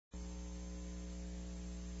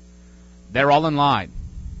They're all in line.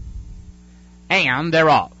 And they're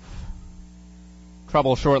off.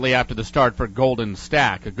 Trouble shortly after the start for Golden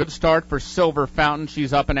Stack. A good start for Silver Fountain.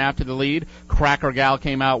 She's up and after the lead. Cracker Gal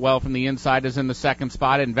came out well from the inside, is in the second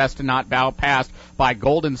spot. Investinot bow passed by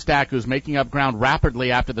Golden Stack, who's making up ground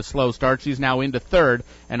rapidly after the slow start. She's now into third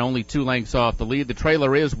and only 2 lengths off the lead. The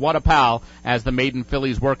trailer is What a Pal as the maiden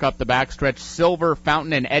fillies work up the backstretch. Silver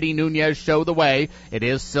Fountain and Eddie Nunez show the way. It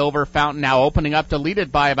is Silver Fountain now opening up to lead it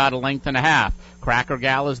by about 1.5 lengths. Cracker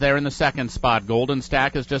Gal is there in the second spot. Golden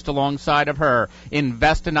Stack is just alongside of her.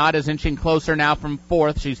 Investinot is inching closer now from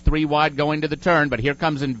fourth. She's 3 wide going to the turn, but here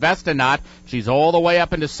comes Investinot. She's all the way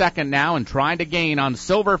up into second now and trying to gain on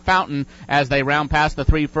Silver Fountain as they round past the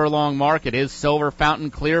 3 furlong mark. It is Silver Fountain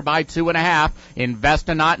clear by 2.5.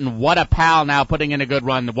 Investinot and What a Pal now putting in a good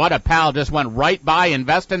run. What a Pal just went right by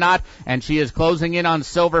Investinot, and she is closing in on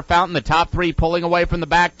Silver Fountain. The top 3 pulling away from the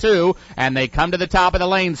back 2, and they come to the top of the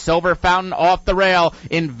lane. Silver Fountain off the rail.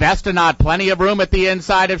 Investinot, plenty of room at the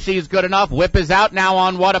inside if she's good enough. Whip is out now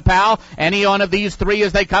on What a Pal. Any one of these 3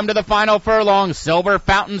 as they come to the final furlong. Silver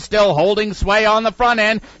Fountain still holding sway on the front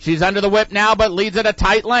end. She's under the whip now, but leads at a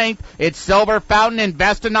tight length. It's Silver Fountain.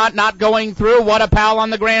 Investinot not going through. What a Pal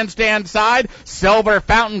on the grandstand side. Silver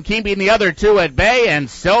Fountain keeping the other 2 at bay, and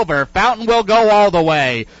Silver Fountain will go all the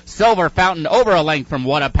way. Silver Fountain over a length from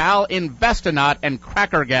What a Pal, Investinot, and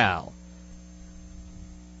Cracker Gal.